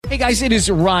Hey guys, it is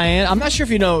Ryan. I'm not sure if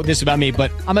you know this about me, but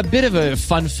I'm a bit of a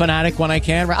fun fanatic when I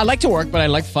can. I like to work, but I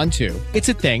like fun too. It's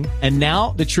a thing. And now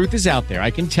the truth is out there.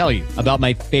 I can tell you about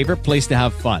my favorite place to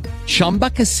have fun. Chumba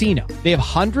Casino. They have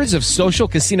hundreds of social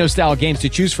casino style games to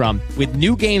choose from with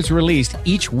new games released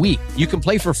each week. You can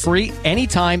play for free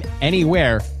anytime,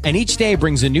 anywhere. And each day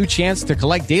brings a new chance to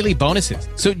collect daily bonuses.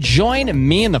 So join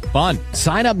me in the fun.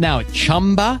 Sign up now at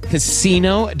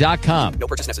ChumbaCasino.com. No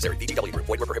purchase necessary. VGW Group.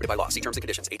 Void where prohibited by law. See terms and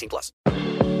conditions. 18+.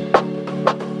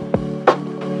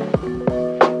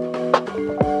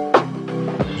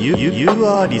 You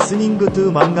are listening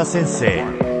to Manga Sensei.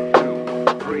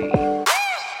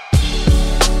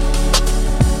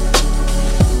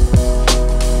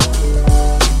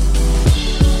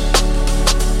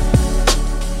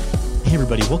 Hey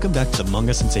everybody, welcome back to the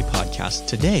Manga Sensei podcast.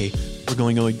 Today, we're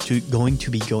going to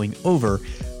be going over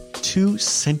 2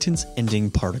 sentence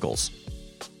ending particles.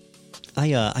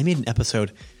 I made an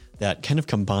episode that kind of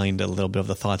combined a little bit of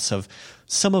the thoughts of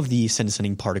some of the sentence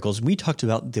ending particles. We talked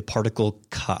about the particle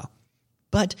ka,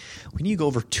 but we need to go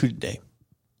over 2 today.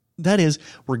 That is,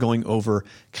 we're going over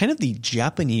kind of the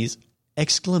Japanese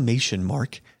exclamation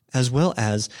mark as well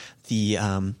as the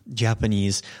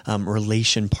Japanese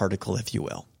relation particle, if you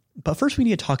will. But first we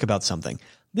need to talk about something.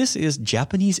 This is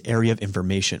Japanese area of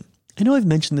information. I know I've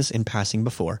mentioned this in passing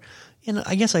before, and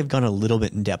I guess I've gone a little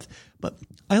bit in depth, but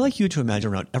I like you to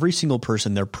imagine around every single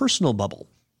person their personal bubble.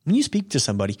 When you speak to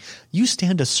somebody, you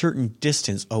stand a certain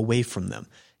distance away from them,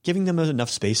 giving them enough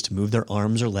space to move their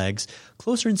arms or legs,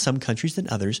 closer in some countries than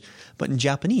others, but in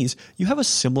Japanese, you have a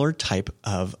similar type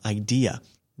of idea.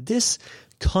 This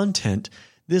content,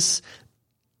 this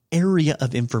area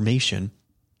of information,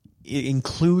 it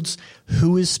includes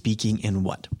who is speaking and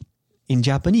what. In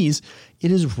Japanese,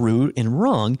 it is rude and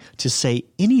wrong to say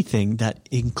anything that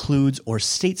includes or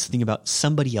states something about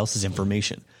somebody else's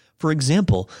information. For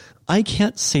example, I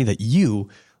can't say that you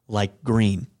like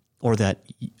green or that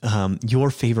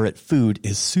your favorite food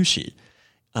is sushi.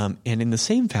 And in the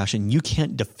same fashion, you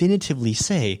can't definitively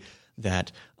say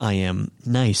that I am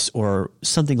nice or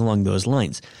something along those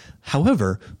lines.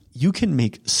 However, you can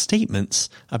make statements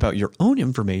about your own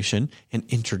information and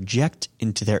interject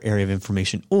into their area of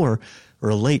information or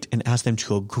relate and ask them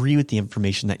to agree with the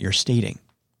information that you're stating.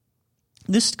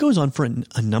 This goes on for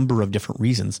a number of different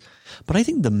reasons, but I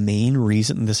think the main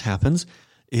reason this happens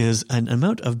is an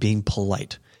amount of being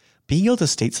polite. Being able to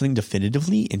state something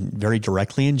definitively and very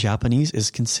directly in Japanese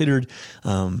is considered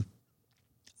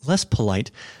less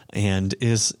polite and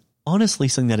is honestly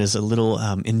something that is a little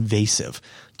invasive.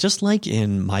 Just like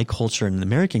in my culture and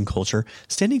American culture,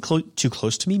 standing too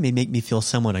close to me may make me feel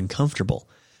somewhat uncomfortable.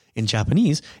 In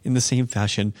Japanese, in the same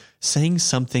fashion, saying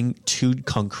something too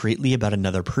concretely about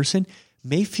another person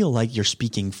may feel like you're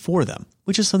speaking for them,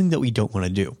 which is something that we don't want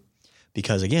to do.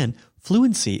 Because again,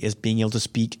 fluency is being able to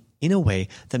speak in a way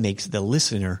that makes the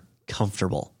listener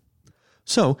comfortable.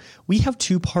 So we have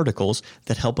 2 particles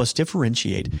that help us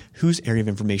differentiate whose area of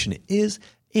information it is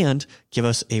and give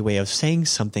us a way of saying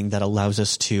something that allows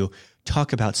us to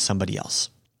talk about somebody else.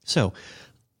 So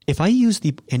if I use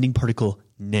the ending particle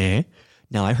ne,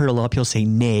 now I heard a lot of people say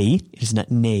nei. It is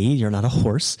not nei. You're not a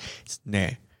horse. It's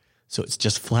ne. So it's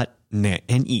just flat ne,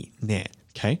 N-E, ne.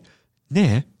 Okay?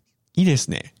 Ne, ii desu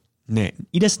ne. Ne.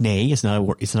 Ii desu ne is not a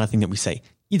word. It's not a thing that we say.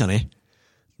 Ii da ne.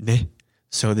 Ne.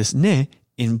 So this ne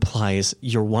implies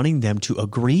you're wanting them to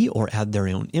agree or add their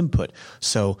own input.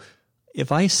 So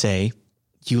if I say,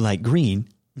 you like green,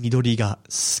 midori ga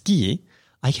suki,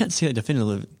 I can't say that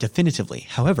definitively.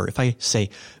 However, if I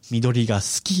say, midori ga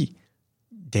suki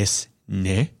desu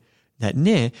ne, that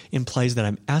ne implies that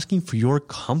I'm asking for your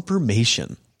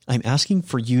confirmation. I'm asking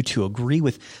for you to agree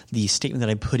with the statement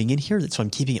that I'm putting in here, so I'm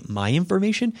keeping it my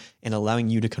information and allowing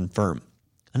you to confirm.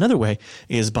 Another way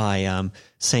is by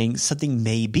saying something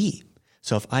may be.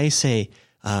 So if I say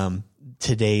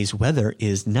today's weather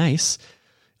is nice,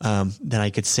 then I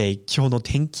could say, 今日の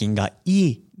天気がい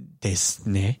いです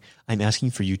ね. I'm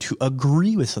asking for you to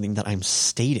agree with something that I'm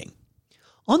stating.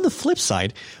 On the flip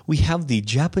side, we have the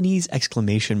Japanese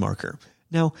exclamation marker.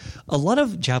 Now, a lot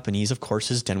of Japanese, of course,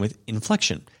 is done with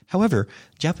inflection. However,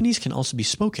 Japanese can also be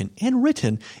spoken and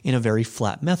written in a very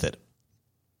flat method.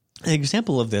 An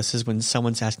example of this is when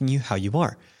someone's asking you how you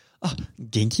are.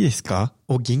 元気ですか?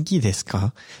 Or 元気です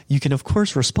か? You can, of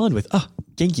course, respond with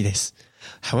元気です.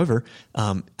 However,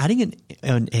 adding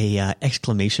an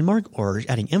exclamation mark or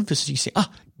adding emphasis, you say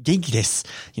元気です.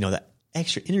 You know, that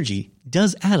extra energy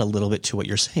does add a little bit to what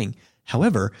you're saying.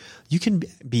 However, you can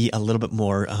be a little bit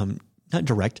more, not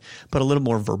direct, but a little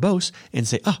more verbose and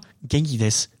say 元気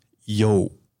です yo.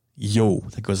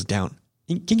 That goes down.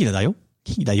 元気だよ.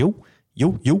 元気だよ.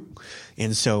 Yo, yo.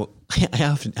 And so I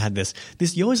often add this.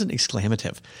 This yo is an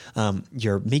exclamative.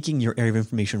 You're making your area of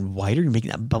information wider. You're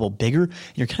making that bubble bigger. And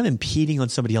you're kind of impeding on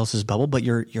somebody else's bubble, but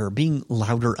you're being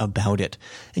louder about it.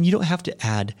 And you don't have to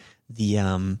add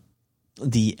the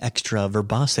extra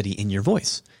verbosity in your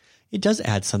voice. It does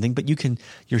add something, but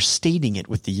you're stating it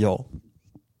with the yo.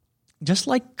 Just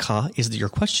like ka is your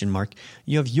question mark,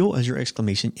 you have yo as your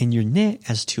exclamation and your ne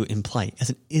as to imply, as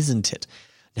an isn't it.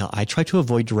 Now, I try to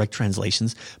avoid direct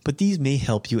translations, but these may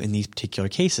help you in these particular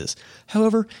cases.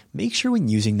 However, make sure when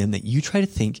using them that you try to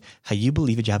think how you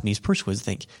believe a Japanese person would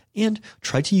think, and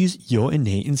try to use yo and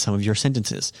ne in some of your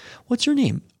sentences. What's your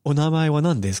name? Onamae wa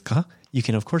nan desu ka? You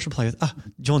can, of course, reply with,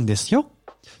 John desu yo.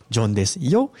 John desu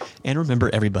yo. And remember,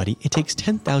 everybody, it takes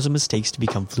 10,000 mistakes to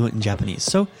become fluent in Japanese.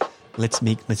 So, let's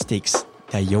make mistakes.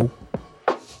 Yo.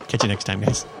 Catch you next time,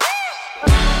 guys.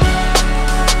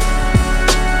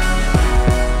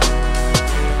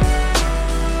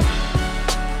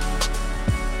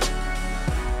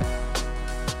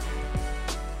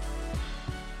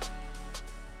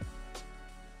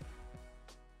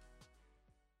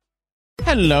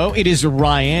 Hello, it is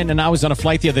Ryan, and I was on a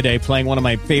flight the other day playing one of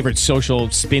my favorite social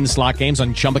spin slot games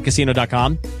on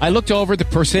ChumbaCasino.com. I looked over at the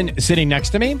person sitting next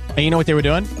to me, and you know what they were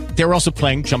doing? They were also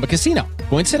playing Chumba Casino.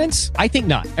 Coincidence? I think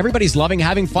not. Everybody's loving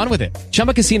having fun with it.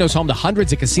 Chumba Casino is home to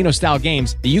hundreds of casino-style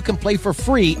games that you can play for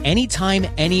free anytime,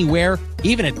 anywhere,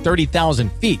 even at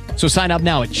 30,000 feet. So sign up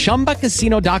now at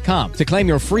ChumbaCasino.com to claim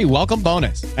your free welcome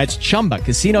bonus. That's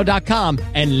ChumbaCasino.com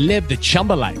and live the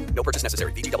Chumba life. No purchase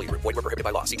necessary. VGW Group. Void where prohibited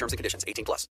by law. See terms and conditions. 18+.